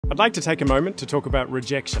I'd like to take a moment to talk about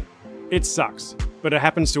rejection. It sucks, but it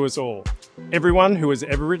happens to us all. Everyone who has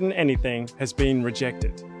ever written anything has been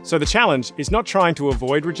rejected. So the challenge is not trying to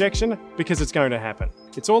avoid rejection, because it's going to happen.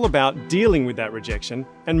 It's all about dealing with that rejection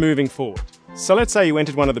and moving forward. So let's say you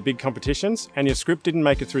entered one of the big competitions and your script didn't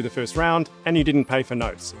make it through the first round and you didn't pay for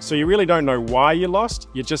notes. So you really don't know why you lost,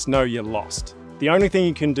 you just know you lost. The only thing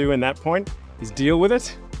you can do in that point is deal with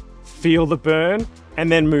it, feel the burn,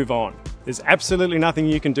 and then move on. There's absolutely nothing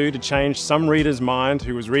you can do to change some reader's mind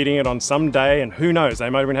who was reading it on some day, and who knows,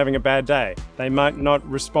 they might have been having a bad day. They might not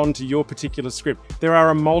respond to your particular script. There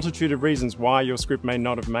are a multitude of reasons why your script may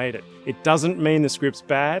not have made it. It doesn't mean the script's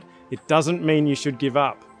bad. It doesn't mean you should give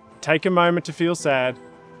up. Take a moment to feel sad,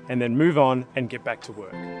 and then move on and get back to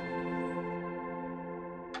work.